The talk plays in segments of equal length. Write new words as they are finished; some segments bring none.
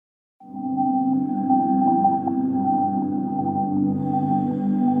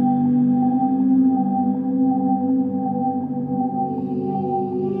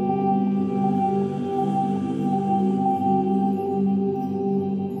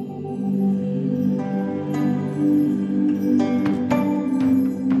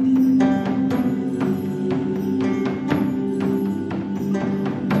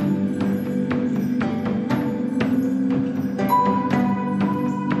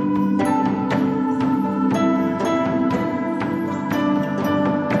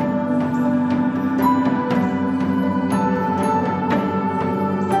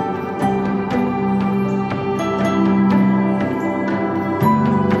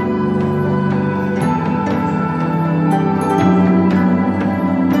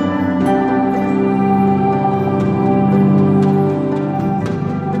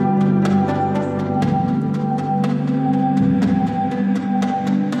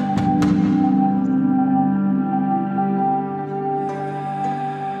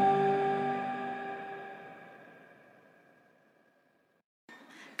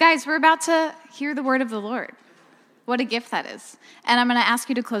Guys, we're about to hear the word of the Lord. What a gift that is. And I'm going to ask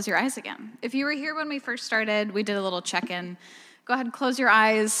you to close your eyes again. If you were here when we first started, we did a little check-in. Go ahead and close your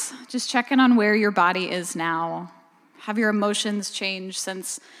eyes. Just check in on where your body is now. Have your emotions changed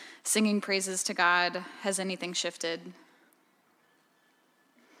since singing praises to God? Has anything shifted?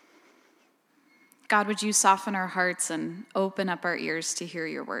 God, would you soften our hearts and open up our ears to hear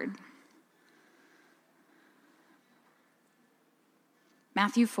your word?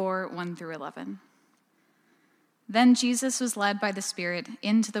 Matthew 4, 1 through 11. Then Jesus was led by the Spirit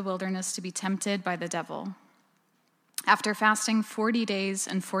into the wilderness to be tempted by the devil. After fasting 40 days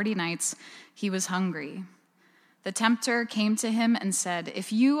and 40 nights, he was hungry. The tempter came to him and said,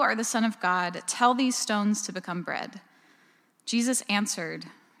 "If you are the Son of God, tell these stones to become bread." Jesus answered,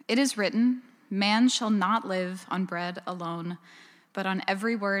 "It is written, 'Man shall not live on bread alone, but on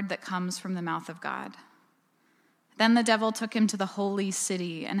every word that comes from the mouth of God.'" Then the devil took him to the holy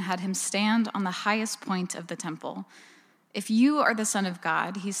city and had him stand on the highest point of the temple. "If you are the Son of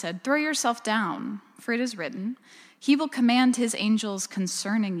God," he said, "throw yourself down, for it is written, 'He will command his angels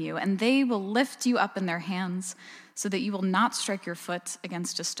concerning you, and they will lift you up in their hands, so that you will not strike your foot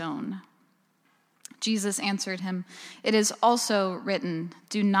against a stone.'" Jesus answered him, "It is also written,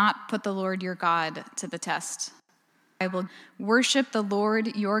 'Do not put the Lord your God to the test.' I will worship the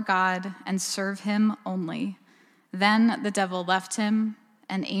Lord your God and serve him only." Then the devil left him,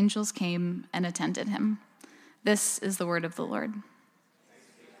 and angels came and attended him. This is the word of the Lord.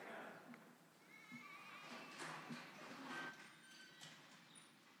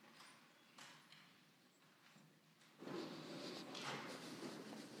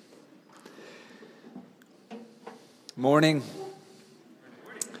 Morning.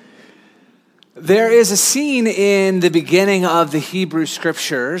 There is a scene in the beginning of the Hebrew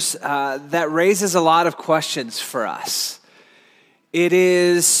Scriptures that raises a lot of questions for us. It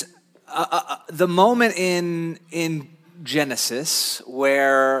is the moment in Genesis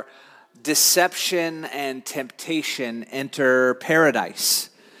where deception and temptation enter paradise.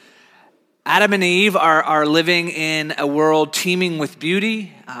 Adam and Eve are living in a world teeming with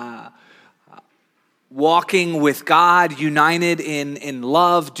beauty, walking with God, united in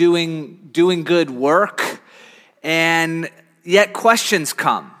love, doing good work, and yet questions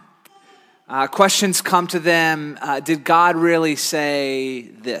come. Questions come to them. Did God really say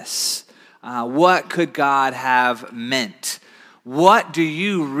this? What could God have meant? What do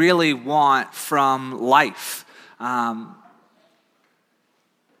you really want from life?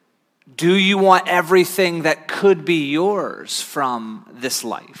 Do you want everything that could be yours from this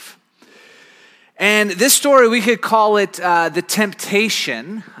life? And this story, we could call it the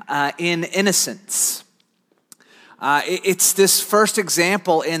temptation in innocence. It's this first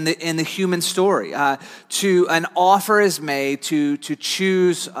example in the human story. To an offer is made to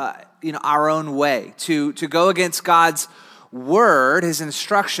choose our own way, to go against God's word, his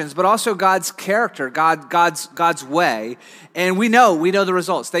instructions, but also God's character, God's way. And we know the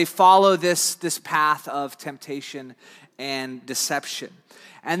results. They follow this path of temptation and deception.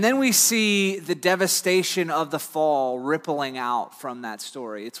 And then we see the devastation of the fall rippling out from that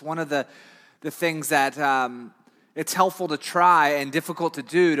story. It's one of the things that it's helpful to try and difficult to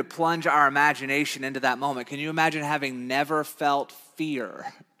do, to plunge our imagination into that moment. Can you imagine having never felt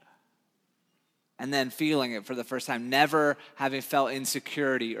fear and then feeling it for the first time, never having felt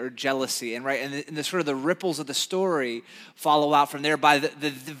insecurity or jealousy, and the sort of the ripples of the story follow out from there. By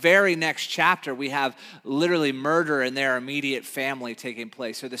the very next chapter, we have literally murder in their immediate family taking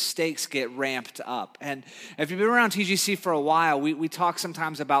place, so the stakes get ramped up. And if you've been around TGC for a while, we talk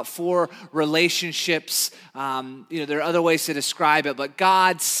sometimes about 4 relationships. There are other ways to describe it, but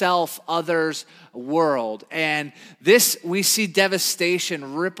God, self, others, world. And this, we see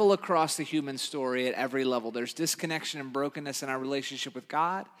devastation ripple across the human story at every level. There's disconnection and brokenness in our relationship with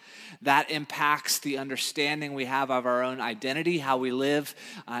God. That impacts the understanding we have of our own identity, how we live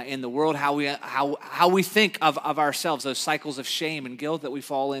in the world, how we think of ourselves, those cycles of shame and guilt that we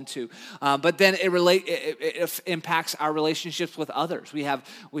fall into. But then it impacts our relationships with others. We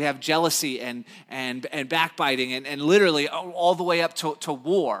have jealousy and backbiting and literally all the way up to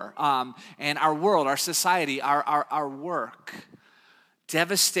war, and our world, our society, our work.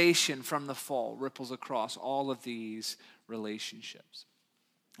 Devastation from the fall ripples across all of these relationships.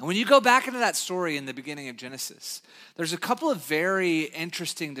 And when you go back into that story in the beginning of Genesis, there's a couple of very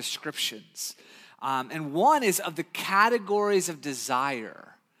interesting descriptions. And one is of the categories of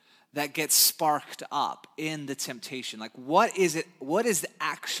desire that get sparked up in the temptation. Like, what is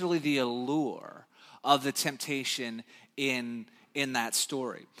actually the allure of the temptation in in that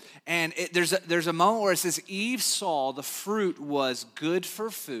story. And there's a moment where it says, Eve saw the fruit was good for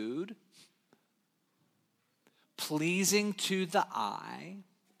food, pleasing to the eye,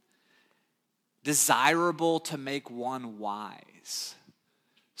 desirable to make one wise.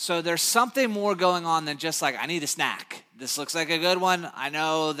 So there's something more going on than just like, I need a snack. This looks like a good one. I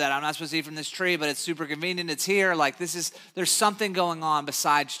know that I'm not supposed to eat from this tree, but it's super convenient. It's here. Like there's something going on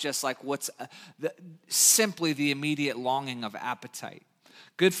besides just like simply the immediate longing of appetite.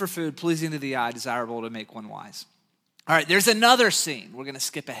 Good for food, pleasing to the eye, desirable to make one wise. All right, there's another scene. We're going to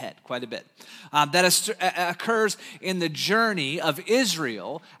skip ahead quite a bit. That occurs in the journey of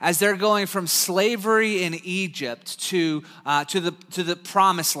Israel as they're going from slavery in Egypt to the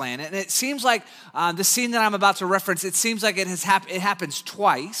promised land. And it seems like the scene that I'm about to reference, it seems like it happens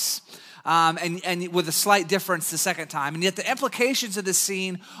twice. And with a slight difference the second time. And yet the implications of this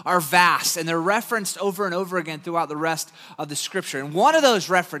scene are vast, and they're referenced over and over again throughout the rest of the scripture. And one of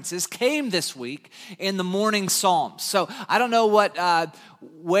those references came this week in the morning Psalms. So I don't know what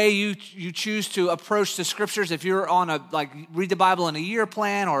way you choose to approach the scriptures. If you're on read the Bible in a year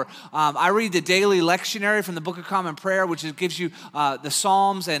plan, or I read the daily lectionary from the Book of Common Prayer, which gives you the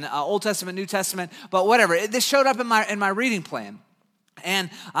Psalms and Old Testament, New Testament, but whatever. This showed up in my reading plan.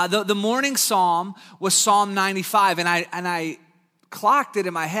 And the morning psalm was Psalm 95, and I clocked it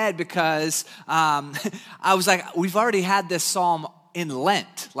in my head because I was like, we've already had this psalm in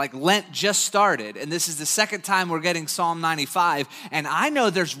Lent. Like Lent just started, and this is the second time we're getting Psalm 95, and I know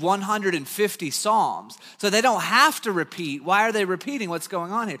there's 150 psalms, so they don't have to repeat. Why are they repeating? What's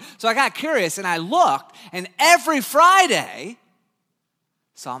going on here? So I got curious, and I looked, and every Friday,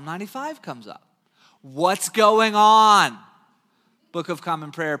 Psalm 95 comes up. What's going on? Book of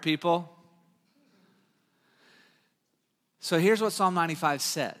Common Prayer, people. So here's what Psalm 95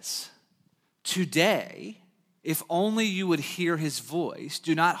 says. Today, if only you would hear his voice,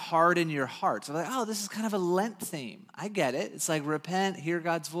 do not harden your hearts. I'm like, oh, this is kind of a Lent theme. I get it. It's like repent, hear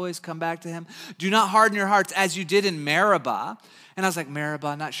God's voice, come back to him. Do not harden your hearts as you did in Meribah. And I was like,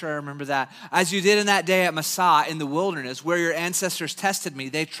 Meribah, not sure I remember that. As you did in that day at Massah in the wilderness, where your ancestors tested me.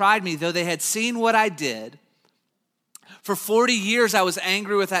 They tried me, though they had seen what I did. For 40 years, I was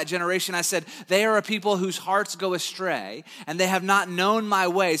angry with that generation. I said, they are a people whose hearts go astray, and they have not known my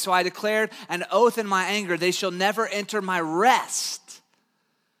way. So I declared an oath in my anger, they shall never enter my rest.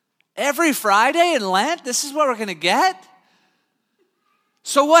 Every Friday in Lent, this is what we're going to get?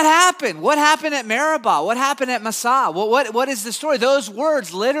 So what happened? What happened at Meribah? What happened at Massah? What is the story? Those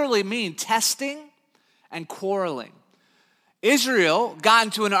words literally mean testing and quarreling. Israel got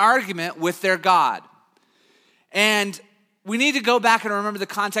into an argument with their God. And we need to go back and remember the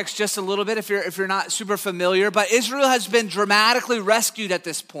context just a little bit if you're not super familiar. But Israel has been dramatically rescued at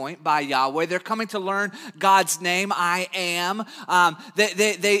this point by Yahweh. They're coming to learn God's name, I am.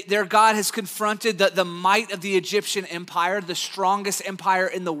 Their God has confronted the might of the Egyptian empire, the strongest empire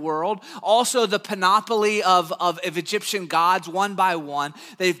in the world. Also the panoply of Egyptian gods, one by one.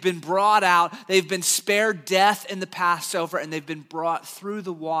 They've been brought out. They've been spared death in the Passover, and they've been brought through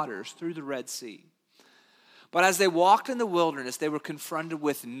the waters, through the Red Sea. But as they walked in the wilderness, they were confronted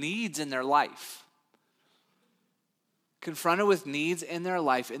with needs in their life. Confronted with needs in their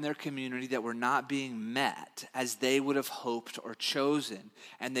life, in their community that were not being met as they would have hoped or chosen,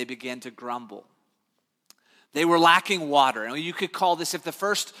 and they began to grumble. They were lacking water. And you could call this, if the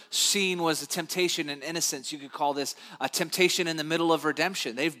first scene was a temptation and innocence, you could call this a temptation in the middle of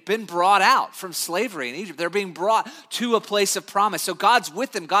redemption. They've been brought out from slavery in Egypt. They're being brought to a place of promise. So God's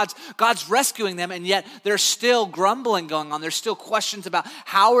with them. God's rescuing them, and yet there's still grumbling going on. There's still questions about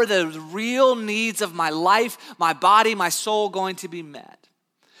how are the real needs of my life, my body, my soul going to be met?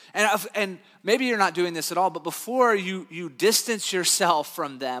 And maybe you're not doing this at all, but before you distance yourself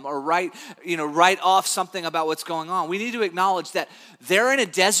from them or write off something about what's going on, we need to acknowledge that they're in a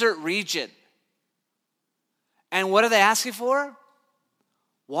desert region. And what are they asking for?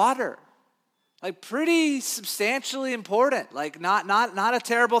 Water. Like pretty substantially important. Like not a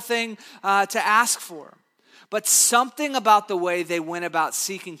terrible thing to ask for. But something about the way they went about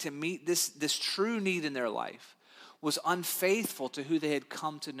seeking to meet this true need in their life was unfaithful to who they had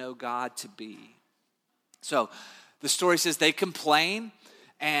come to know God to be. So the story says they complain,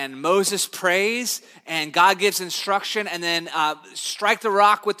 and Moses prays, and God gives instruction, and then strike the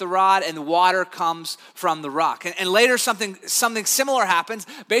rock with the rod, and the water comes from the rock. And later something similar happens.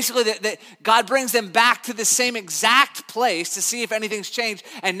 Basically, that God brings them back to the same exact place to see if anything's changed,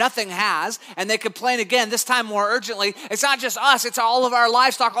 and nothing has. And they complain again, this time more urgently. It's not just us, it's all of our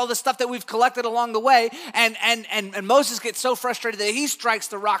livestock, all the stuff that we've collected along the way. And Moses gets so frustrated that he strikes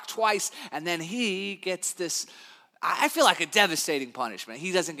the rock twice, and then he gets this I feel like a devastating punishment.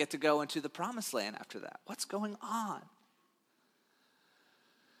 He doesn't get to go into the promised land after that. What's going on?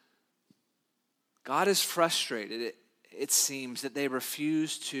 God is frustrated, it seems, that they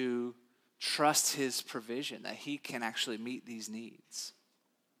refuse to trust his provision, that he can actually meet these needs.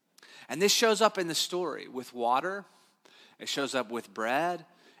 And this shows up in the story with water. It shows up with bread.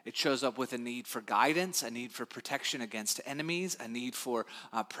 It shows up with a need for guidance, a need for protection against enemies, a need for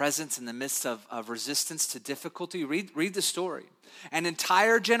presence in the midst of resistance to difficulty. Read the story. An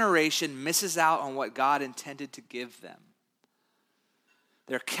entire generation misses out on what God intended to give them.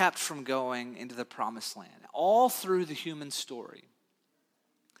 They're kept from going into the promised land. All through the human story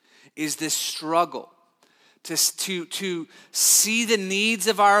is this struggle to see the needs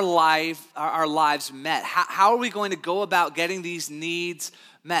of our lives met. How are we going to go about getting these needs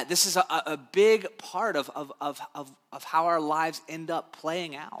met? This is a big part of how our lives end up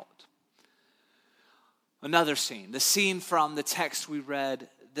playing out. Another scene, the scene from the text we read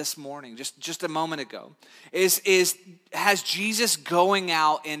this morning, just a moment ago, has Jesus going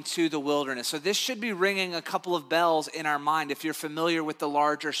out into the wilderness. So this should be ringing a couple of bells in our mind if you're familiar with the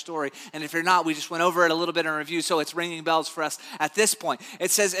larger story. And if you're not, we just went over it a little bit in review, so it's ringing bells for us at this point.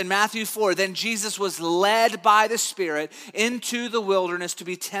 It says in Matthew 4, then Jesus was led by the Spirit into the wilderness to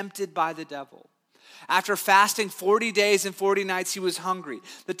be tempted by the devil. After fasting 40 days and 40 nights, he was hungry.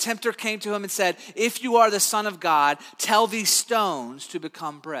 The tempter came to him and said, if you are the Son of God, tell these stones to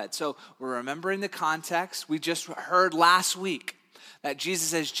become bread. So we're remembering the context. We just heard last week that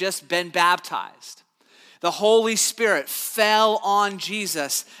Jesus has just been baptized. The Holy Spirit fell on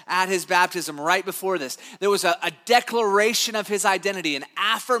Jesus at his baptism right before this. There was a declaration of his identity, an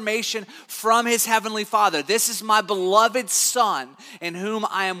affirmation from his heavenly Father. This is my beloved Son in whom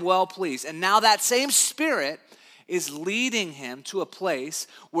I am well pleased. And now that same Spirit is leading him to a place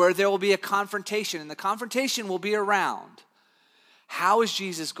where there will be a confrontation. And the confrontation will be around, how is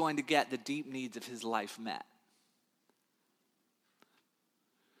Jesus going to get the deep needs of his life met?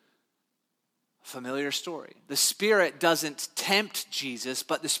 Familiar story. The Spirit doesn't tempt Jesus,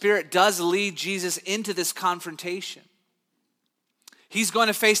 but the Spirit does lead Jesus into this confrontation. He's going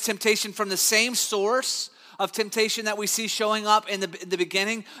to face temptation from the same source of temptation that we see showing up in the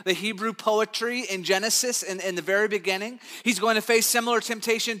beginning, the Hebrew poetry in Genesis in the very beginning. He's going to face similar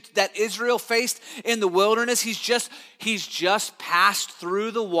temptation that Israel faced in the wilderness. He's just passed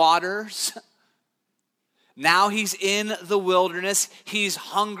through the waters. Now he's in the wilderness. He's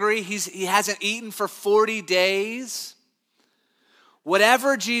hungry. He hasn't eaten for 40 days.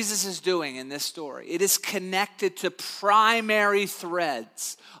 Whatever Jesus is doing in this story, it is connected to primary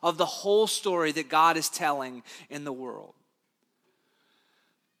threads of the whole story that God is telling in the world.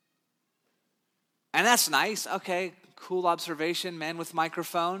 And that's nice. Okay, cool observation, man with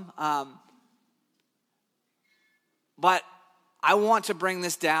microphone. But I want to bring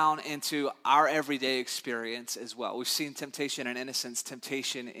this down into our everyday experience as well. We've seen temptation in innocence,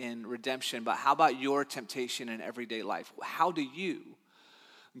 temptation in redemption, but how about your temptation in everyday life? How do you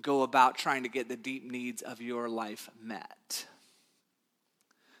go about trying to get the deep needs of your life met?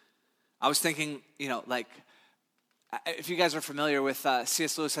 I was thinking, if you guys are familiar with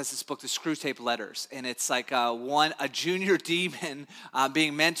C.S. Lewis has this book, The Screwtape Letters, and it's like a junior demon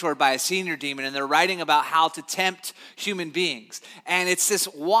being mentored by a senior demon, and they're writing about how to tempt human beings. And it's this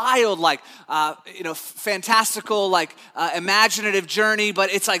wild, fantastical, imaginative journey,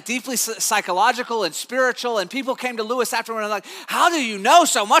 but it's like deeply psychological and spiritual. And people came to Lewis afterward and like, how do you know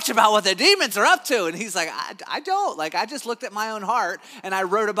so much about what the demons are up to? And he's like, I don't. I just looked at my own heart and I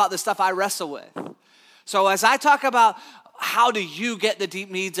wrote about the stuff I wrestle with. So as I talk about how do you get the deep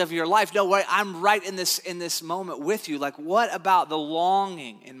needs of your life, I'm right in this moment with you. What about the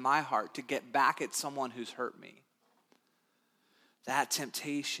longing in my heart to get back at someone who's hurt me? That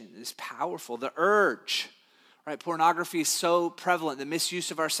temptation is powerful. The urge, right? Pornography is so prevalent. The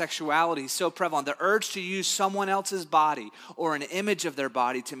misuse of our sexuality is so prevalent. The urge to use someone else's body or an image of their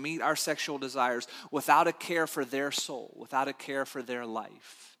body to meet our sexual desires without a care for their soul, without a care for their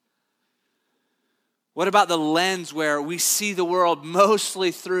life. What about the lens where we see the world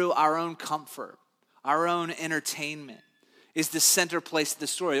mostly through our own comfort, our own entertainment is the center place of the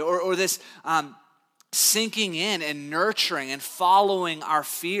story? Or this sinking in and nurturing and following our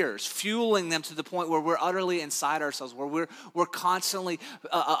fears, fueling them to the point where we're utterly inside ourselves, where we're constantly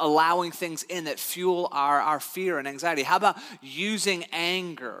allowing things in that fuel our fear and anxiety. How about using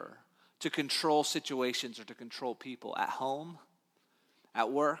anger to control situations or to control people at home,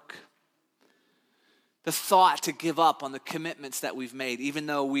 at work? The thought to give up on the commitments that we've made, even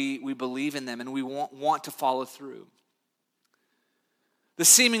though we believe in them and we want to follow through. The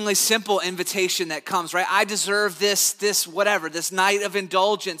seemingly simple invitation that comes, right? I deserve this whatever, this night of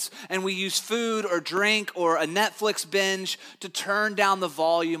indulgence. And we use food or drink or a Netflix binge to turn down the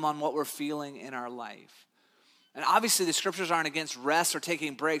volume on what we're feeling in our life. And obviously the scriptures aren't against rest or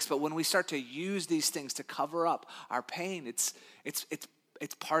taking breaks, but when we start to use these things to cover up our pain, it's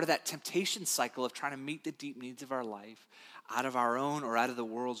part of that temptation cycle of trying to meet the deep needs of our life out of our own or out of the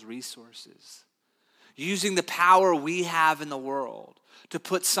world's resources. Using the power we have in the world to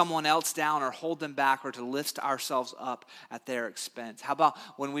put someone else down or hold them back or to lift ourselves up at their expense. How about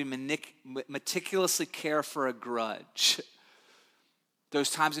when we meticulously care for a grudge? Those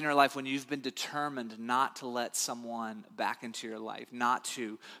times in your life when you've been determined not to let someone back into your life, not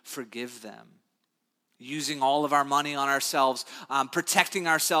to forgive them. Using all of our money on ourselves, protecting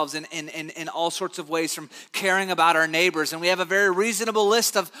ourselves in all sorts of ways from caring about our neighbors. And we have a very reasonable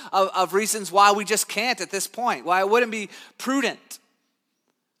list of reasons why we just can't at this point, why it wouldn't be prudent.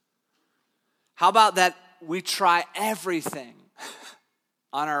 How about that we try everything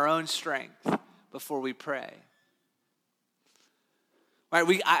on our own strength before we pray?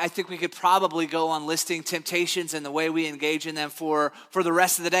 Right, I think we could probably go on listing temptations and the way we engage in them for the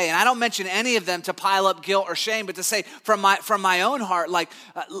rest of the day. And I don't mention any of them to pile up guilt or shame, but to say from my own heart,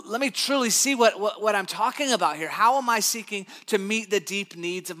 let me truly see what I'm talking about here. How am I seeking to meet the deep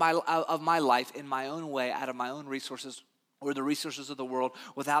needs of my life in my own way, out of my own resources or the resources of the world,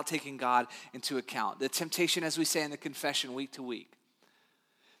 without taking God into account? The temptation, as we say in the confession week to week,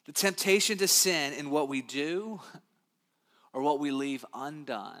 the temptation to sin in what we do or what we leave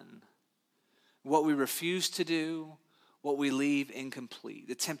undone, what we refuse to do, what we leave incomplete.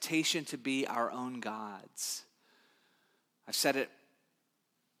 The temptation to be our own gods. I've said it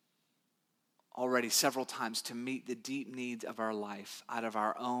already several times, to meet the deep needs of our life out of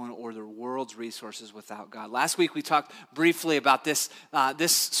our own or the world's resources without God. Last week we talked briefly about this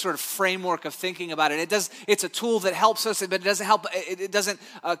sort of framework of thinking about it. It's a tool that helps us, but it doesn't help. It doesn't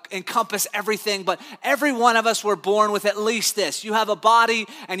encompass everything. But every one of us were born with at least this. You have a body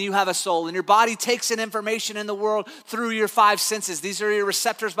and you have a soul, and your body takes in information in the world through your five senses. These are your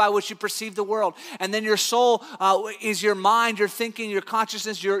receptors by which you perceive the world. And then your soul is your mind, your thinking, your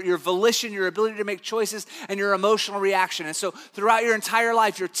consciousness, your volition, your ability to make choices, and your emotional reaction. And so throughout your entire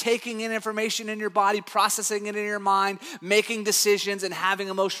life, you're taking in information in your body, processing it in your mind, making decisions, and having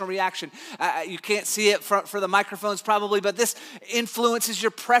emotional reaction. You can't see it for the microphones probably, but this influences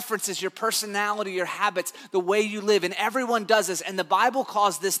your preferences, your personality, your habits, the way you live. And everyone does this. And the Bible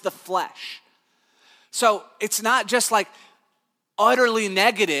calls this the flesh. So it's not just like utterly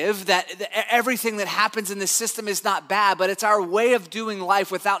negative, that everything that happens in this system is not bad, but it's our way of doing life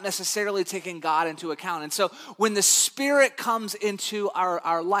without necessarily taking God into account. And so when the Spirit comes into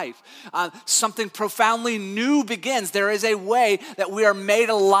our life, something profoundly new begins. There is a way that we are made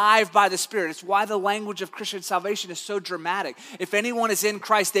alive by the Spirit. It's why the language of Christian salvation is so dramatic. If anyone is in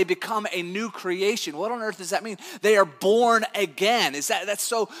Christ, they become a new creation. What on earth does that mean? They are born again. That's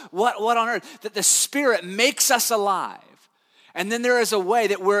so, what on earth? That the Spirit makes us alive. And then there is a way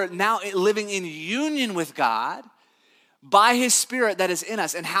that we're now living in union with God by His Spirit that is in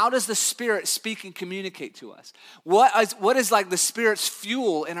us. And how does the Spirit speak and communicate to us? What is like the Spirit's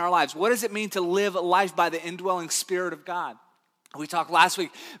fuel in our lives? What does it mean to live life by the indwelling Spirit of God? We talked last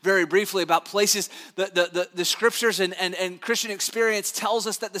week very briefly about places, the scriptures and Christian experience tells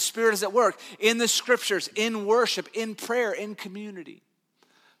us that the Spirit is at work in the scriptures, in worship, in prayer, in community.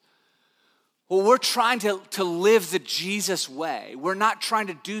 Well, we're trying to live the Jesus way. We're not trying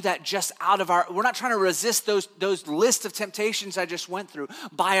to do that just we're not trying to resist those lists of temptations I just went through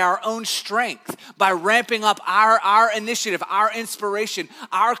by our own strength, by ramping up our initiative, our inspiration,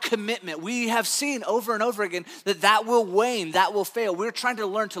 our commitment. We have seen over and over again that will wane, that will fail. We're trying to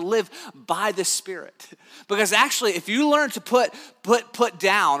learn to live by the Spirit. Because actually, if you learn to put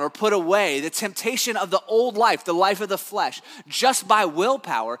down or put away the temptation of the old life, the life of the flesh, just by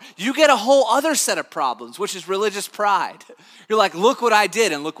willpower, you get a whole other set of problems, which is religious pride. You're like, look what I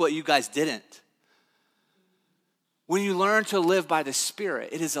did and look what you guys didn't. When you learn to live by the Spirit,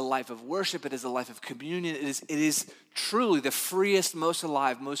 it is a life of worship, it is a life of communion, it is truly the freest, most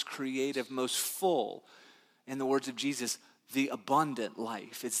alive, most creative, most full, in the words of Jesus, the abundant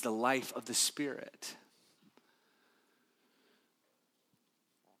life. It's the life of the Spirit.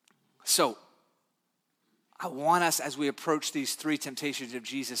 So, I want us, as we approach these three temptations of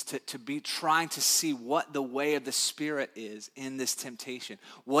Jesus, to be trying to see what the way of the Spirit is in this temptation.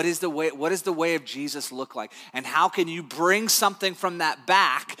 What does the way of Jesus look like? And how can you bring something from that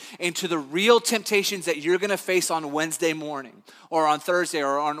back into the real temptations that you're going to face on Wednesday morning or on Thursday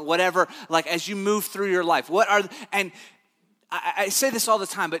or on whatever, like as you move through your life? And I say this all the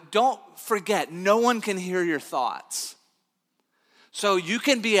time, but don't forget, no one can hear your thoughts. So you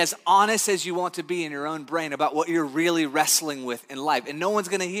can be as honest as you want to be in your own brain about what you're really wrestling with in life, and no one's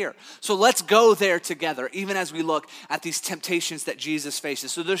going to hear. So let's go there together, even as we look at these temptations that Jesus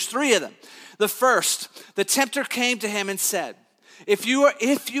faces. So there's 3 of them. The first, the tempter came to him and said, If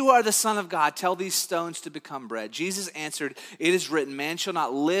you are the Son of God, tell these stones to become bread. Jesus answered, it is written, man shall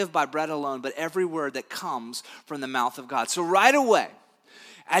not live by bread alone, but every word that comes from the mouth of God. So right away,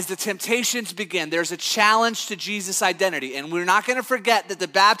 as the temptations begin, there's a challenge to Jesus' identity. And we're not going to forget that the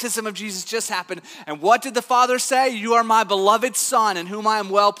baptism of Jesus just happened. And what did the Father say? You are my beloved Son in whom I am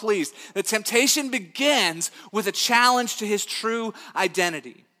well pleased. The temptation begins with a challenge to his true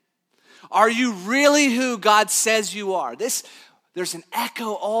identity. Are you really who God says you are? There's an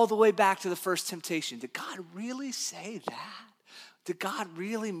echo all the way back to the first temptation. Did God really say that? Did God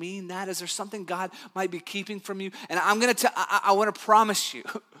really mean that? Is there something God might be keeping from you? And I want to promise you,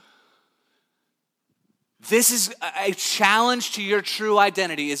 this is a challenge to your true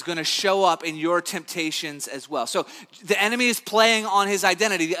identity is going to show up in your temptations as well. So the enemy is playing on his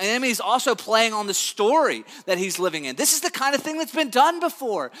identity. The enemy is also playing on the story that he's living in. This is the kind of thing that's been done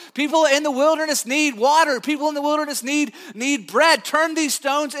before. People in the wilderness need water. People in the wilderness need bread. Turn these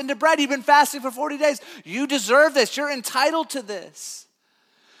stones into bread. You've been fasting for 40 days. You deserve this. You're entitled to this.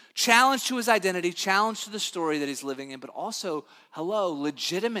 Challenge to his identity, challenge to the story that he's living in, but also,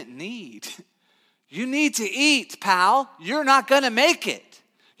 legitimate need. You need to eat, pal. You're not going to make it.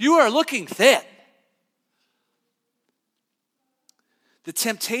 You are looking thin. The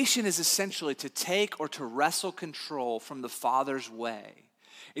temptation is essentially to take or to wrestle control from the Father's way.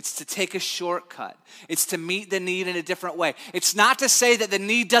 It's to take a shortcut. It's to meet the need in a different way. It's not to say that the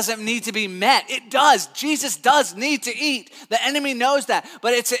need doesn't need to be met. It does. Jesus does need to eat. The enemy knows that.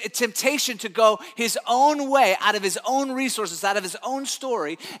 But it's a temptation to go his own way, out of his own resources, out of his own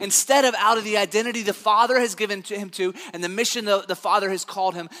story, instead of out of the identity the Father has given to him and the mission the Father has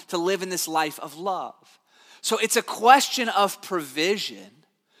called him to live in this life of love. So it's a question of provision,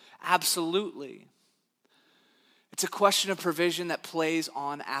 absolutely. It's a question of provision that plays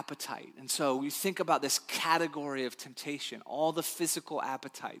on appetite. And so we think about this category of temptation, all the physical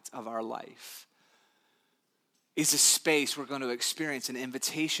appetites of our life is a space we're going to experience an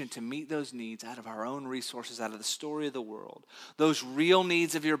invitation to meet those needs out of our own resources, out of the story of the world, those real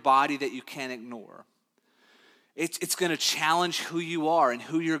needs of your body that you can't ignore. It's going to challenge who you are and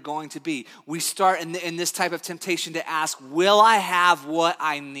who you're going to be. We start in this type of temptation to ask, will I have what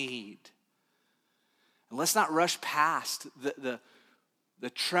I need? And let's not rush past the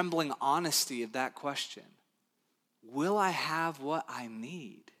trembling honesty of that question. Will I have what I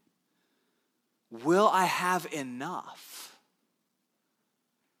need? Will I have enough?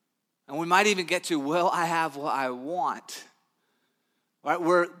 And we might even get to, will I have what I want? Right?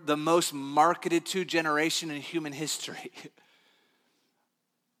 We're the most marketed to generation in human history.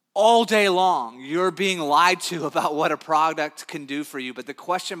 All day long, you're being lied to about what a product can do for you. But the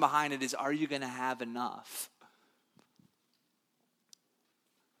question behind it is, are you going to have enough?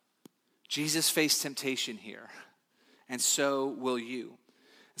 Jesus faced temptation here, and so will you.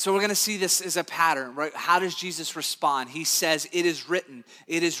 So we're going to see this as a pattern, right? How does Jesus respond? He says, it is written,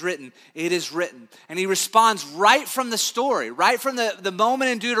 it is written, it is written. And he responds right from the story, right from the moment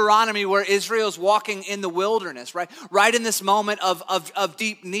in Deuteronomy where Israel's walking in the wilderness, right? Right in this moment of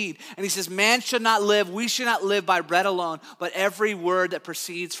deep need. And he says, man should not live, we should not live by bread alone, but every word that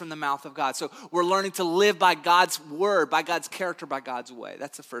proceeds from the mouth of God. So we're learning to live by God's word, by God's character, by God's way.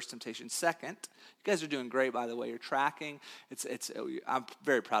 That's the first temptation. Second, you guys are doing great, by the way. You're tracking. I'm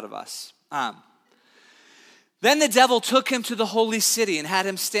very proud of us. Then the devil took him to the holy city and had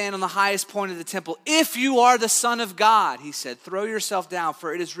him stand on the highest point of the temple. If you are the Son of God, he said, throw yourself down,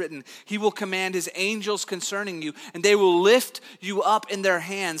 for it is written, he will command his angels concerning you, and they will lift you up in their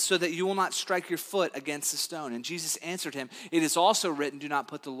hands so that you will not strike your foot against the stone. And Jesus answered him, it is also written, do not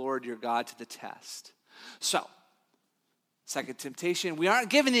put the Lord your God to the test. So, second temptation. We aren't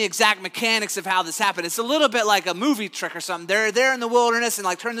given the exact mechanics of how this happened. It's a little bit like a movie trick or something. They're there in the wilderness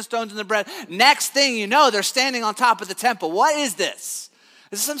and turn the stones into bread. Next thing you know, they're standing on top of the temple. What is this?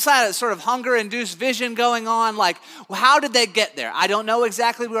 Is this some sort of hunger-induced vision going on? How did they get there? I don't know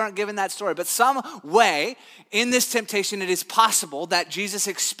exactly. We aren't given that story. But some way in this temptation, it is possible that Jesus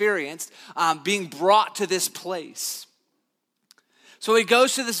experienced being brought to this place. So he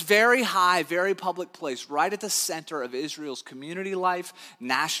goes to this very high, very public place, right at the center of Israel's community life,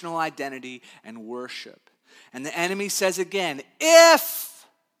 national identity, and worship. And the enemy says again, if,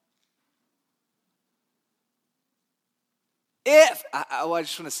 I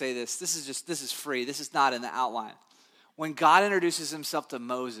just want to say this. This is free. This is not in the outline. When God introduces himself to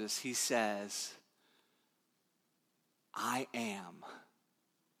Moses, he says, I am.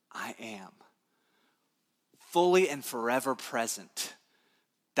 Fully and forever present.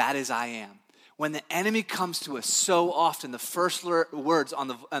 That is I am. When the enemy comes to us so often, the first words on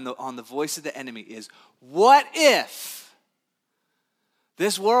the voice of the enemy is, what if?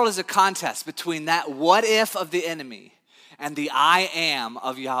 This world is a contest between that what if of the enemy and the I am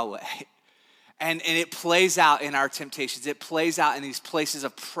of Yahweh. And it plays out in our temptations. It plays out in these places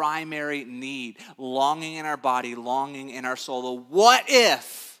of primary need, longing in our body, longing in our soul. The what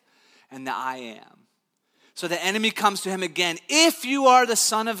if and the I am. So the enemy comes to him again. If you are the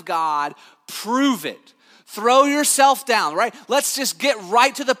Son of God, prove it. Throw yourself down, right? Let's just get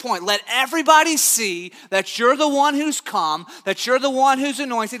right to the point. Let everybody see that you're the one who's come, that you're the one who's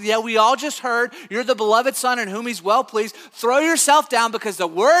anointed. Yeah, we all just heard you're the beloved Son in whom he's well pleased. Throw yourself down because the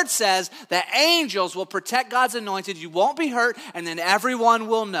word says that angels will protect God's anointed. You won't be hurt, and then everyone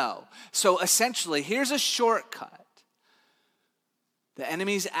will know. So essentially, here's a shortcut. The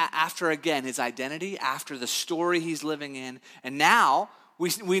enemy's after, again, his identity, after the story he's living in, and now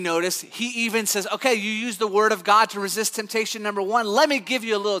we notice he even says, okay, you use the word of God to resist temptation, number one. Let me give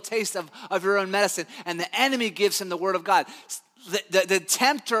you a little taste of your own medicine. And the enemy gives him the word of God. The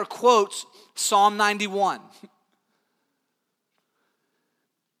tempter quotes Psalm 91.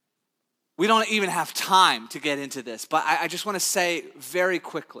 We don't even have time to get into this, but I just want to say very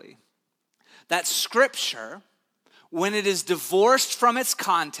quickly that scripture, when it is divorced from its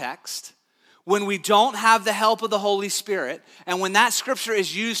context, when we don't have the help of the Holy Spirit, and when that scripture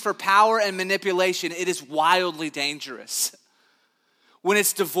is used for power and manipulation, it is wildly dangerous. When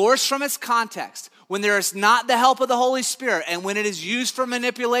it's divorced from its context, when there is not the help of the Holy Spirit, and when it is used for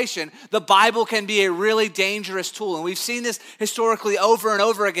manipulation, the Bible can be a really dangerous tool. And we've seen this historically over and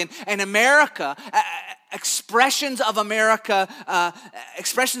over again. And America, expressions of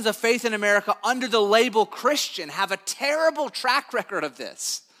faith in America under the label Christian have a terrible track record of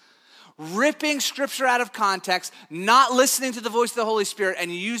this. Ripping scripture out of context, not listening to the voice of the Holy Spirit,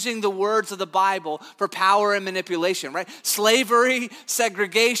 and using the words of the Bible for power and manipulation, right? Slavery,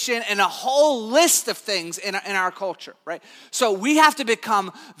 segregation, and a whole list of things in our culture, right? So we have to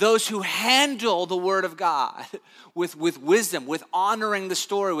become those who handle the word of God with wisdom, with honoring the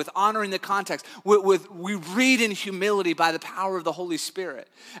story, with honoring the context. We read in humility by the power of the Holy Spirit.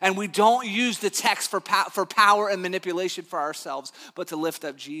 And we don't use the text for power and manipulation for ourselves, but to lift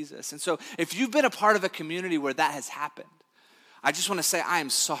up Jesus. And so if you've been a part of a community where that has happened, I just want to say I am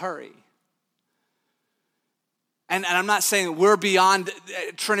sorry. And I'm not saying we're beyond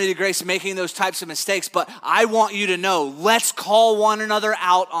Trinity Grace making those types of mistakes, but I want you to know, let's call one another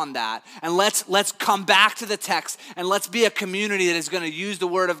out on that. And let's come back to the text, and let's be a community that is going to use the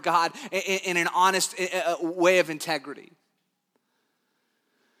word of God in an honest way of integrity.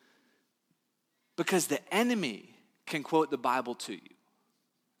 Because the enemy can quote the Bible to you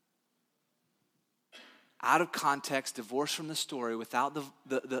out of context, divorced from the story, without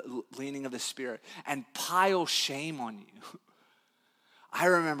the leaning of the Spirit, and pile shame on you. I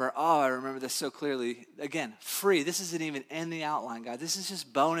remember this so clearly. Again, free. This isn't even in the outline, guys. This is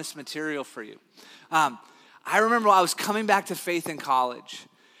just bonus material for you. I remember I was coming back to faith in college,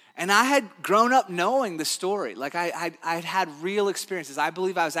 and I had grown up knowing the story. Like I'd had real experiences. I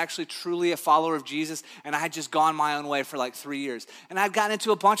believe I was actually truly a follower of Jesus, and I had just gone my own way for like 3 years. And I'd gotten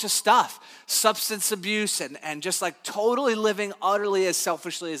into a bunch of stuff, substance abuse, and just like totally living utterly as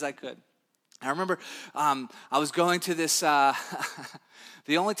selfishly as I could. I remember I was going to this, the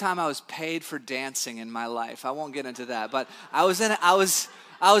only time I was paid for dancing in my life. I won't get into that, but I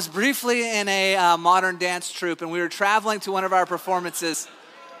was briefly in a modern dance troupe, and we were traveling to one of our performances.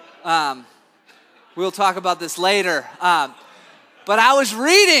 We'll talk about this later. But I was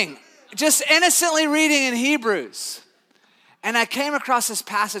reading, just innocently reading in Hebrews. And I came across this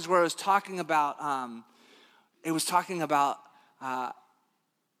passage where it was talking about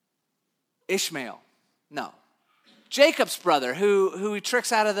Ishmael. No. Jacob's brother who he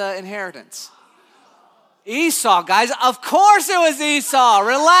tricks out of the inheritance. Esau, guys. Of course it was Esau.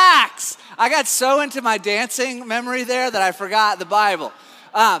 Relax. I got so into my dancing memory there that I forgot the Bible.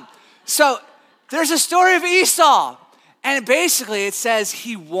 So there's a story of Esau, and basically it says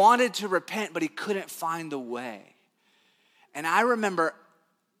he wanted to repent, but he couldn't find the way. And I remember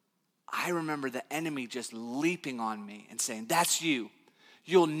the enemy just leaping on me and saying, "That's you.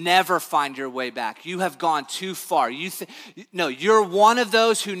 You'll never find your way back. You have gone too far. You're one of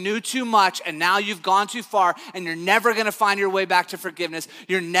those who knew too much, and now you've gone too far, and you're never going to find your way back to forgiveness.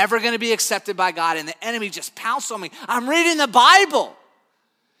 You're never going to be accepted by God." And the enemy just pounced on me. I'm reading the Bible.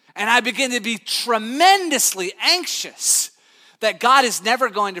 And I begin to be tremendously anxious that God is never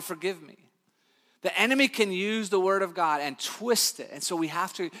going to forgive me. The enemy can use the word of God and twist it. And so we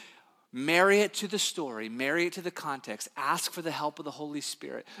have to marry it to the story, marry it to the context, ask for the help of the Holy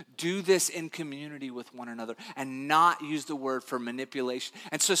Spirit, do this in community with one another, and not use the word for manipulation.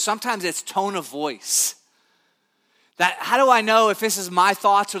 And so sometimes it's tone of voice. That, how do I know if this is my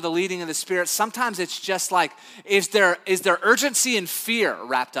thoughts or the leading of the Spirit? Sometimes it's just like, is there urgency and fear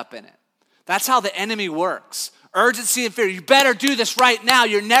wrapped up in it? That's how the enemy works. Urgency and fear. You better do this right now.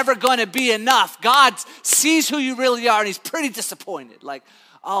 You're never going to be enough. God sees who you really are, and he's pretty disappointed. Like,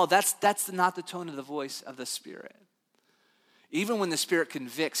 oh, that's not the tone of the voice of the Spirit. Even when the Spirit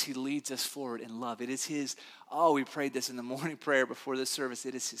convicts, he leads us forward in love. It is his, we prayed this in the morning prayer before this service.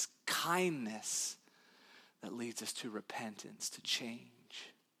 It is his kindness that leads us to repentance, to change.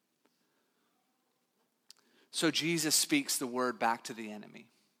 So Jesus speaks the word back to the enemy.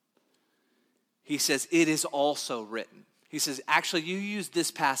 He says, it is also written. He says, actually, you use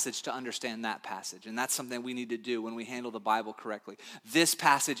this passage to understand that passage. And that's something we need to do when we handle the Bible correctly. This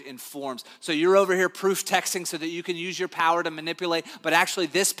passage informs. So you're over here proof texting so that you can use your power to manipulate. But actually,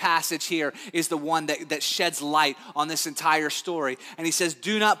 this passage here is the one that sheds light on this entire story. And he says,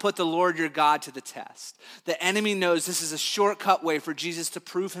 do not put the Lord your God to the test. The enemy knows this is a shortcut way for Jesus to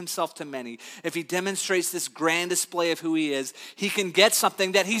prove himself to many. If he demonstrates this grand display of who he is, he can get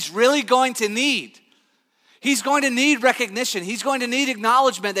something that he's really going to need. He's going to need recognition. He's going to need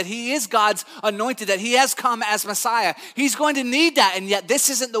acknowledgement that he is God's anointed, that he has come as Messiah. He's going to need that, and yet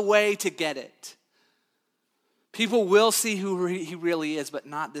this isn't the way to get it. People will see who he really is, but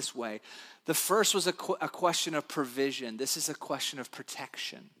not this way. The first was a question of provision. This is a question of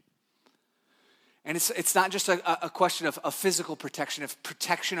protection. And it's not just a question of physical protection, of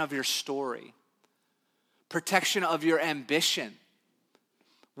protection of your story, protection of your ambition.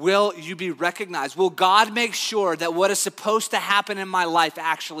 Will you be recognized? Will God make sure that what is supposed to happen in my life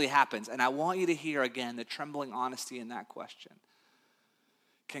actually happens? And I want you to hear again the trembling honesty in that question.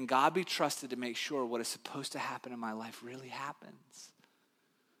 Can God be trusted to make sure what is supposed to happen in my life really happens?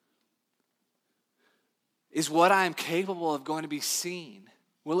 Is what I am capable of going to be seen?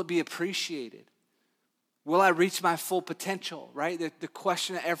 Will it be appreciated? Will I reach my full potential, right? The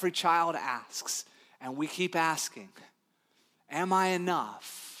question that every child asks, and we keep asking, am I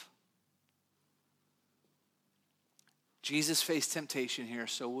enough? Jesus faced temptation here,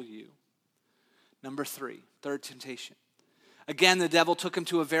 so will you. Number 3, third temptation. Again, the devil took him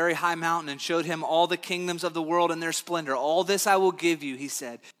to a very high mountain and showed him all the kingdoms of the world and their splendor. All this I will give you, he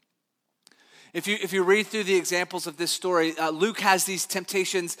said. If you read through the examples of this story, Luke has these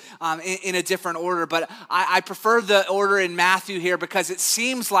temptations in a different order, but I prefer the order in Matthew here because it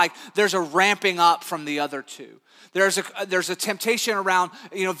seems like there's a ramping up from the other two. There's a temptation around,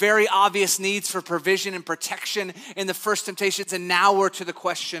 very obvious needs for provision and protection in the first temptations, and now we're to the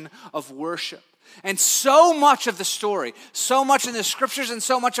question of worship. And so much of the story, so much in the scriptures and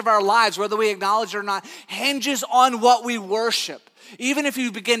so much of our lives, whether we acknowledge it or not, hinges on what we worship. Even if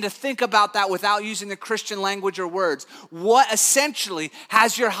you begin to think about that without using the Christian language or words, what essentially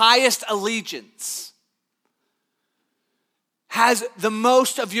has your highest allegiance, has the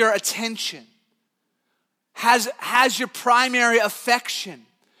most of your attention, has your primary affection?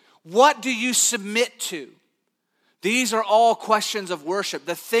 What do you submit to? These are all questions of worship.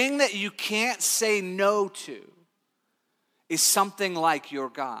 The thing that you can't say no to is something like your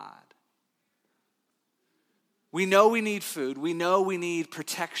God. We know we need food. We know we need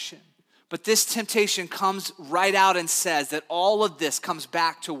protection. But this temptation comes right out and says that all of this comes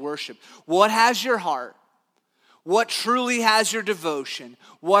back to worship. What has your heart? What truly has your devotion?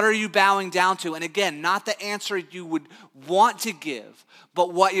 What are you bowing down to? And again, not the answer you would want to give,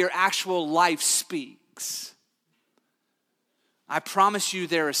 but what your actual life speaks. I promise you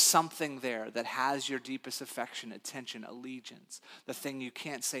there is something there that has your deepest affection, attention, allegiance, the thing you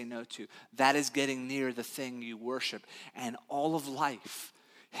can't say no to. That is getting near the thing you worship. And all of life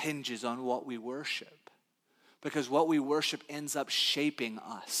hinges on what we worship. Because what we worship ends up shaping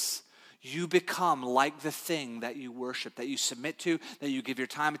us. You become like the thing that you worship, that you submit to, that you give your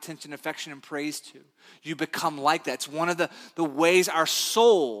time, attention, affection, and praise to. You become like that. It's one of the ways our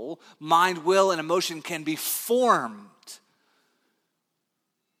soul, mind, will, and emotion can be formed.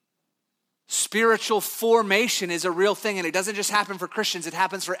 Spiritual formation is a real thing, and it doesn't just happen for Christians. It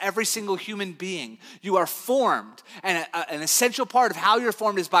happens for every single human being. You are formed, and an essential part of how you're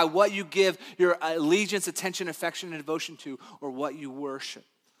formed is by what you give your allegiance, attention, affection, and devotion to, or what you worship.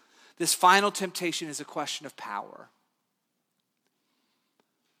 This final temptation is a question of power.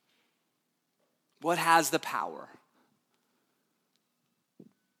 What has the power?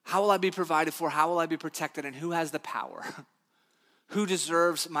 How will I be provided for? How will I be protected? And who has the power? Who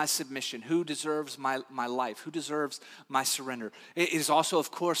deserves my submission? Who deserves my life? Who deserves my surrender? It is also,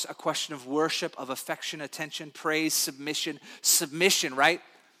 of course, a question of worship, of affection, attention, praise, submission. Submission, right?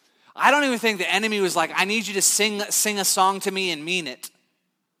 I don't even think the enemy was like, I need you to sing a song to me and mean it.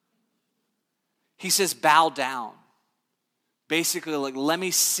 He says, bow down. Basically, like, let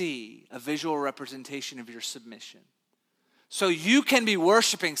me see a visual representation of your submission. So you can be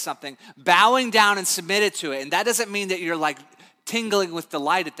worshiping something, bowing down and submitted to it. And that doesn't mean that you're like tingling with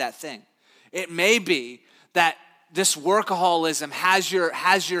delight at that thing. It may be that this workaholism has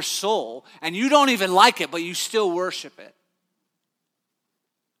your soul and you don't even like it, but you still worship it.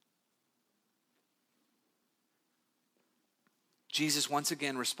 Jesus once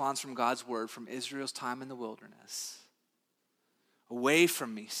again responds from God's word from Israel's time in the wilderness. Away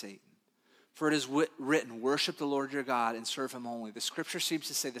from me, Satan. For it is written, worship the Lord your God and serve him only. The scripture seems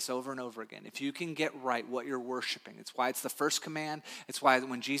to say this over and over again. If you can get right what you're worshiping, it's why it's the first command. It's why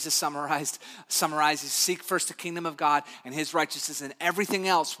when Jesus summarizes, seek first the kingdom of God and his righteousness, and everything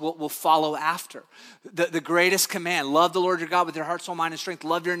else will follow after. The greatest command, love the Lord your God with your heart, soul, mind, and strength.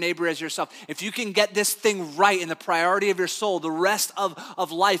 Love your neighbor as yourself. If you can get this thing right in the priority of your soul, the rest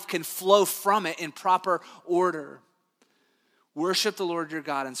of life can flow from it in proper order. Worship the Lord your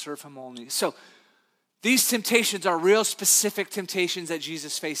God and serve him only. So these temptations are real specific temptations that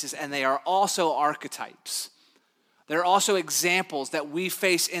Jesus faces, and they are also archetypes. They're also examples that we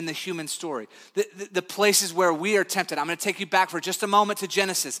face in the human story. The places where we are tempted. I'm going to take you back for just a moment to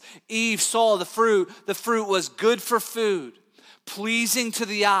Genesis. Eve saw the fruit. The fruit was good for food, pleasing to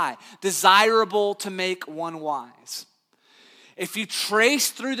the eye, desirable to make one wise. If you trace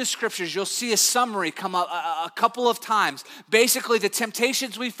through the scriptures, you'll see a summary come up a couple of times. Basically, the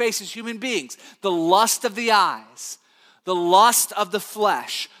temptations we face as human beings, the lust of the eyes, the lust of the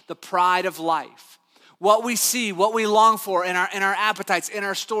flesh, the pride of life. What we see, what we long for in our appetites, in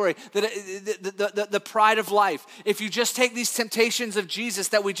our story, the pride of life. If you just take these temptations of Jesus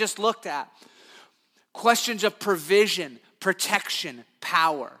that we just looked at, questions of provision, protection,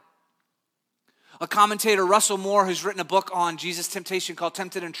 power. A commentator, Russell Moore, who's written a book on Jesus' temptation called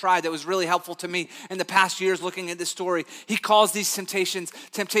Tempted and Tried that was really helpful to me in the past years looking at this story. He calls these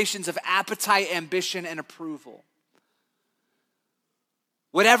temptations of appetite, ambition, and approval.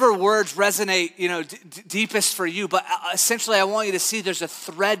 Whatever words resonate, deepest for you, but essentially I want you to see there's a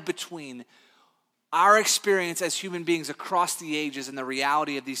thread between our experience as human beings across the ages and the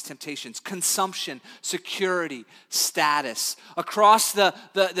reality of these temptations. Consumption, security, status. Across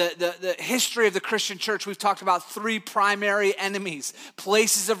the history of the Christian church, we've talked about three primary enemies,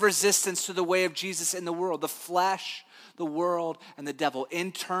 places of resistance to the way of Jesus in the world: the flesh, the world, and the devil.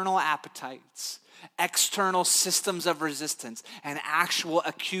 Internal appetites, external systems of resistance, an actual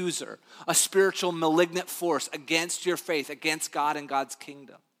accuser, a spiritual malignant force against your faith, against God and God's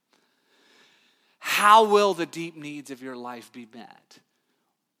kingdom. How will the deep needs of your life be met?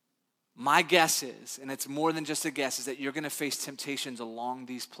 My guess is, and it's more than just a guess, is that you're going to face temptations along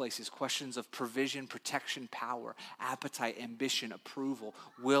these places. Questions of provision, protection, power, appetite, ambition, approval.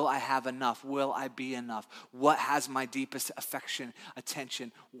 Will I have enough? Will I be enough? What has my deepest affection,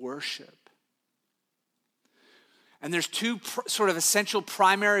 attention, worship? And there's two sort of essential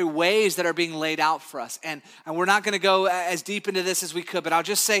primary ways that are being laid out for us. And we're not going to go as deep into this as we could, but I'll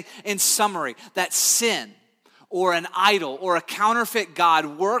just say in summary that sin or an idol or a counterfeit God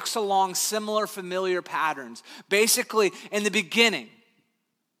works along similar familiar patterns. Basically, in the beginning,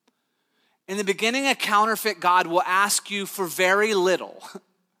 a counterfeit God will ask you for very little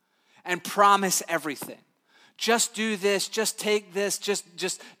and promise everything. Just do this, just take this,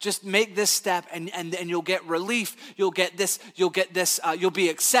 just make this step, and you'll get relief. You'll get this. You'll be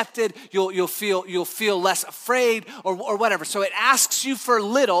accepted. You'll feel less afraid, or whatever. So it asks you for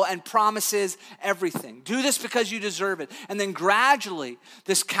little and promises everything. Do this because you deserve it, and then gradually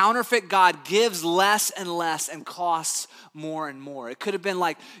this counterfeit God gives less and less and costs more and more. It could have been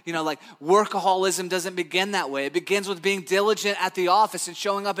like workaholism doesn't begin that way. It begins with being diligent at the office and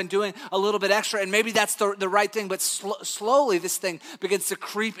showing up and doing a little bit extra, and maybe that's the right thing, but slowly this thing begins to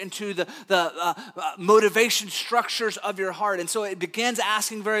creep into the motivation structures of your heart. And so it begins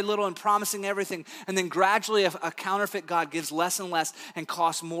asking very little and promising everything, and then gradually a counterfeit God gives less and less and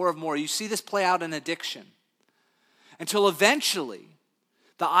costs more and more. You see this play out in addiction until eventually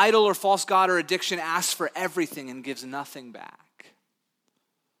the idol or false god or addiction asks for everything and gives nothing back.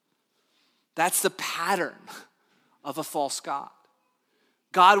 That's the pattern of a false god.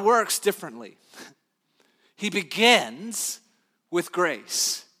 God works differently. He begins with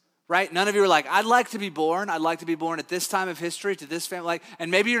grace, right? None of you are like, I'd like to be born. I'd like to be born at this time of history to this family.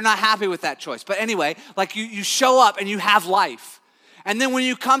 And maybe you're not happy with that choice. But anyway, you show up and you have life. And then when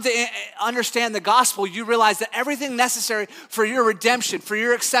you come to understand the gospel, you realize that everything necessary for your redemption, for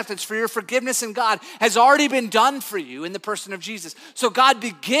your acceptance, for your forgiveness in God has already been done for you in the person of Jesus. So God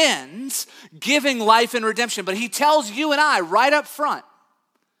begins giving life and redemption, but he tells you and I right up front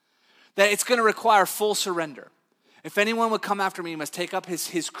that it's going to require full surrender. If anyone would come after me, he must take up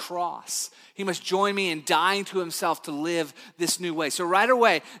his cross. He must join me in dying to himself to live this new way. So right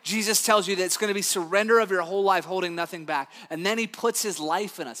away, Jesus tells you that it's going to be surrender of your whole life, holding nothing back. And then he puts his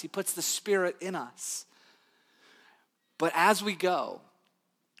life in us. He puts the Spirit in us. But as we go,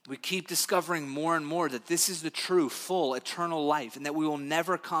 we keep discovering more and more that this is the true, full, eternal life and that we will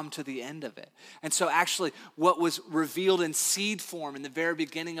never come to the end of it. And so actually what was revealed in seed form in the very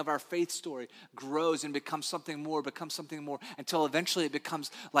beginning of our faith story grows and becomes something more until eventually it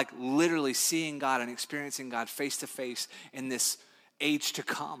becomes like literally seeing God and experiencing God face to face in this age to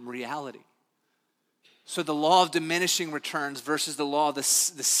come reality. So the law of diminishing returns versus the law of the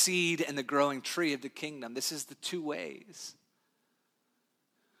seed and the growing tree of the kingdom. This is the two ways.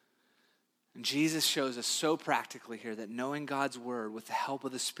 And Jesus shows us so practically here that knowing God's word with the help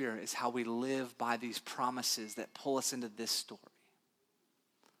of the Spirit is how we live by these promises that pull us into this story.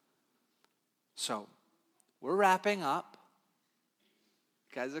 So, we're wrapping up.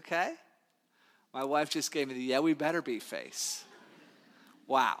 You guys okay? My wife just gave me the, yeah, we better be face.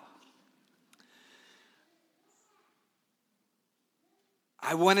 Wow.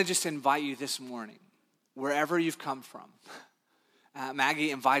 I want to just invite you this morning, wherever you've come from.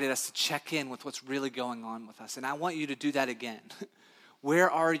 Maggie invited us to check in with what's really going on with us. And I want you to do that again.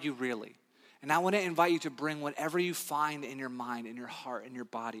 Where are you really? And I want to invite you to bring whatever you find in your mind, in your heart, in your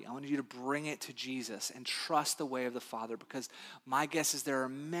body. I want you to bring it to Jesus and trust the way of the Father, because my guess is there are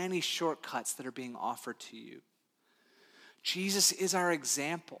many shortcuts that are being offered to you. Jesus is our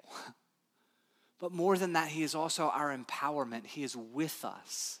example. But more than that, he is also our empowerment. He is with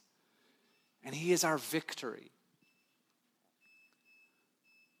us. And he is our victory.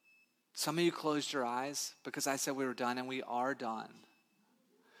 Some of you closed your eyes because I said we were done, and we are done.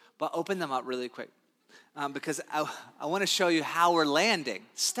 But open them up really quick because I want to show you how we're landing.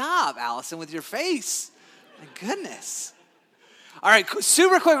 Stop, Allison, with your face. My goodness. All right,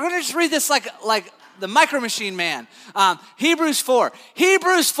 super quick. We're going to just read this like the Micro Machine Man. Hebrews 4.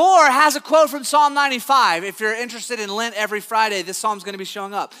 Hebrews 4 has a quote from Psalm 95. If you're interested in Lent every Friday, this psalm's going to be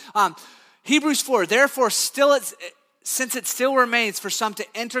showing up. Hebrews 4, therefore since it still remains for some to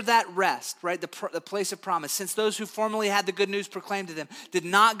enter that rest, right, the place of promise, since those who formerly had the good news proclaimed to them did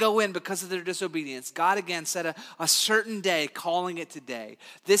not go in because of their disobedience, God again set a certain day, calling it today.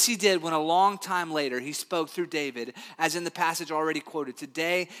 This he did when a long time later he spoke through David, as in the passage already quoted.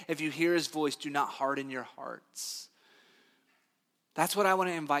 Today, if you hear his voice, do not harden your hearts. That's what I want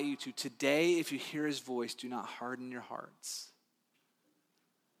to invite you to. Today, if you hear his voice, do not harden your hearts.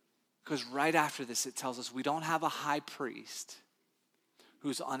 Because right after this, it tells us we don't have a high priest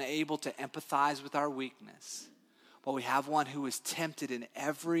who's unable to empathize with our weakness, but we have one who is tempted in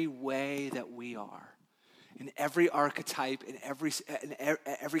every way that we are, in every archetype, in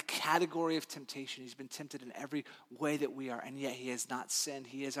every category of temptation. He's been tempted in every way that we are, and yet he has not sinned.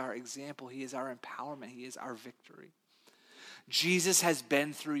 He is our example. He is our empowerment. He is our victory. Jesus has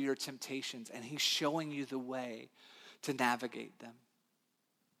been through your temptations, and he's showing you the way to navigate them.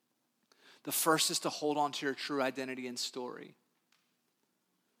 The first is to hold on to your true identity and story.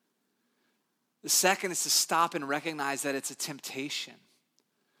 The second is to stop and recognize that it's a temptation.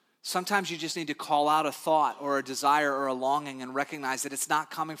 Sometimes you just need to call out a thought or a desire or a longing and recognize that it's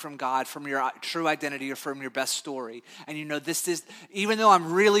not coming from God, from your true identity or from your best story. And you know, this is, even though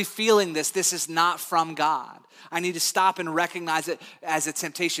I'm really feeling this is not from God. I need to stop and recognize it as a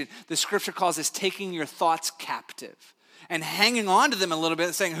temptation. The scripture calls this taking your thoughts captive and hanging on to them a little bit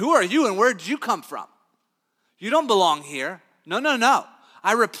and saying, who are you and where did you come from? You don't belong here. No.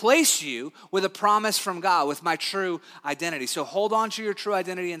 I replace you with a promise from God, with my true identity. So hold on to your true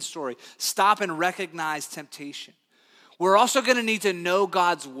identity and story. Stop and recognize temptation. We're also going to need to know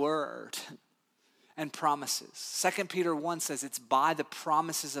God's word and promises. 2 Peter 1 says it's by the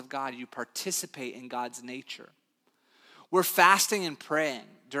promises of God you participate in God's nature. We're fasting and praying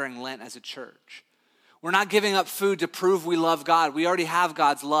during Lent as a church. We're not giving up food to prove we love God. We already have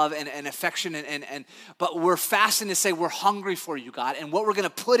God's love and affection, but we're fasting to say we're hungry for you, God. And what we're going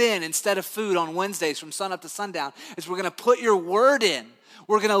to put in instead of food on Wednesdays from sun up to sundown is we're going to put your word in.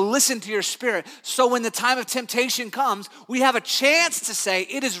 We're going to listen to your spirit. So when the time of temptation comes, we have a chance to say,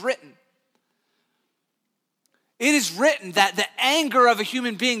 it is written. It is written that the anger of a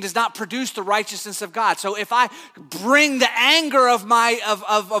human being does not produce the righteousness of God. So if I bring the anger of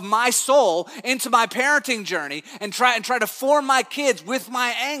my soul into my parenting journey and try to form my kids with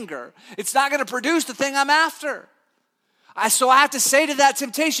my anger, it's not going to produce the thing I'm after. So I have to say to that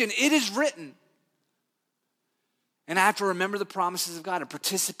temptation, it is written. And I have to remember the promises of God and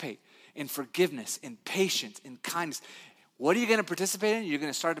participate in forgiveness, in patience, in kindness. What are you going to participate in? You're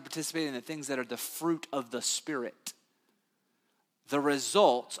going to start to participate in the things that are the fruit of the Spirit. The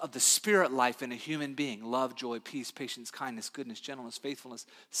results of the Spirit life in a human being. Love, joy, peace, patience, kindness, goodness, gentleness, faithfulness,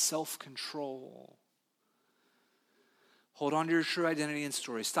 self-control. Hold on to your true identity and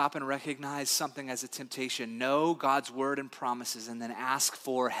story. Stop and recognize something as a temptation. Know God's word and promises, and then ask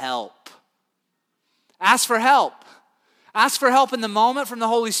for help. Ask for help. Ask for help in the moment from the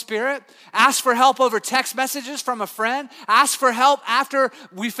Holy Spirit. Ask for help over text messages from a friend. Ask for help after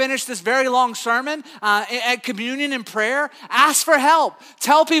we finish this very long sermon at communion and prayer. Ask for help.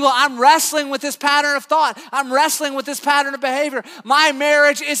 Tell people, I'm wrestling with this pattern of thought. I'm wrestling with this pattern of behavior. My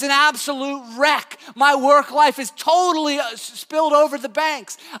marriage is an absolute wreck. My work life is totally spilled over the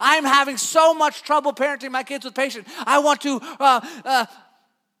banks. I'm having so much trouble parenting my kids with patience. I want to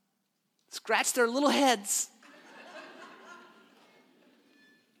scratch their little heads.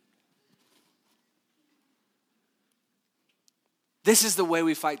 This is the way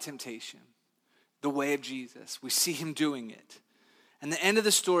we fight temptation, the way of Jesus. We see him doing it. And the end of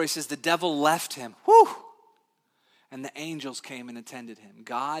the story says the devil left him. Whew! And the angels came and attended him.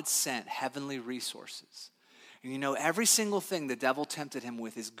 God sent heavenly resources. And you know, every single thing the devil tempted him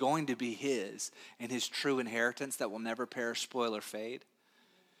with is going to be his and his true inheritance that will never perish, spoil, or fade.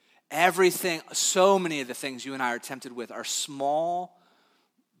 Everything, so many of the things you and I are tempted with are small,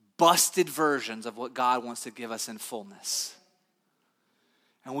 busted versions of what God wants to give us in fullness.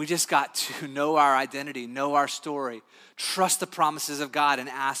 And we just got to know our identity, know our story, trust the promises of God, and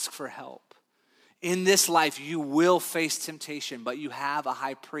ask for help. In this life, you will face temptation, but you have a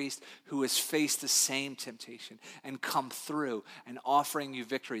high priest who has faced the same temptation and come through and offering you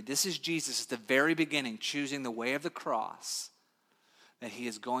victory. This is Jesus at the very beginning, choosing the way of the cross that he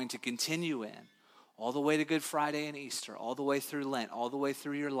is going to continue in all the way to Good Friday and Easter, all the way through Lent, all the way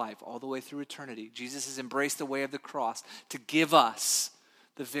through your life, all the way through eternity. Jesus has embraced the way of the cross to give us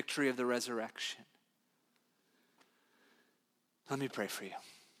the victory of the resurrection. Let me pray for you.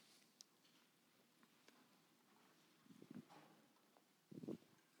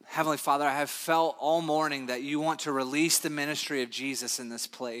 Heavenly Father, I have felt all morning that you want to release the ministry of Jesus in this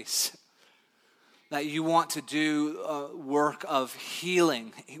place. That you want to do work of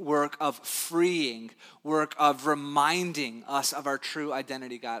healing, work of freeing, work of reminding us of our true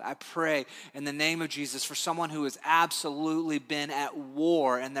identity, God. I pray in the name of Jesus for someone who has absolutely been at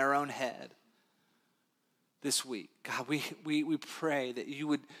war in their own head this week. God, we pray that you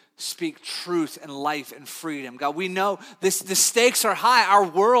would speak truth and life and freedom. God, we know the stakes are high. Our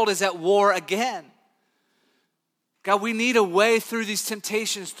world is at war again. God, we need a way through these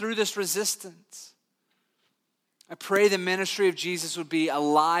temptations, through this resistance. I pray the ministry of Jesus would be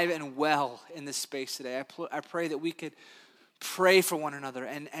alive and well in this space today. I pray that we could pray for one another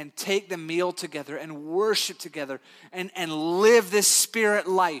and take the meal together and worship together and live this spirit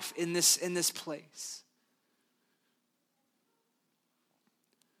life in this place.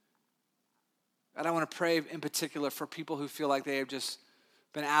 And I want to pray in particular for people who feel like they have just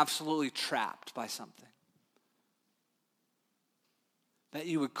been absolutely trapped by something. That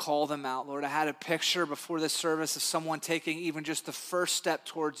you would call them out, Lord. I had a picture before this service of someone taking even just the first step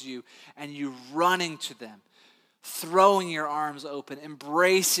towards you and you running to them, throwing your arms open,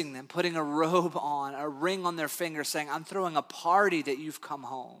 embracing them, putting a robe on, a ring on their finger, saying, I'm throwing a party that you've come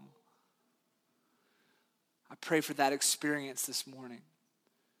home. I pray for that experience this morning.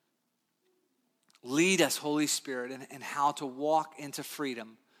 Lead us, Holy Spirit, in how to walk into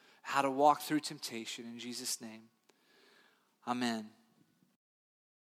freedom, how to walk through temptation. In Jesus' name, amen.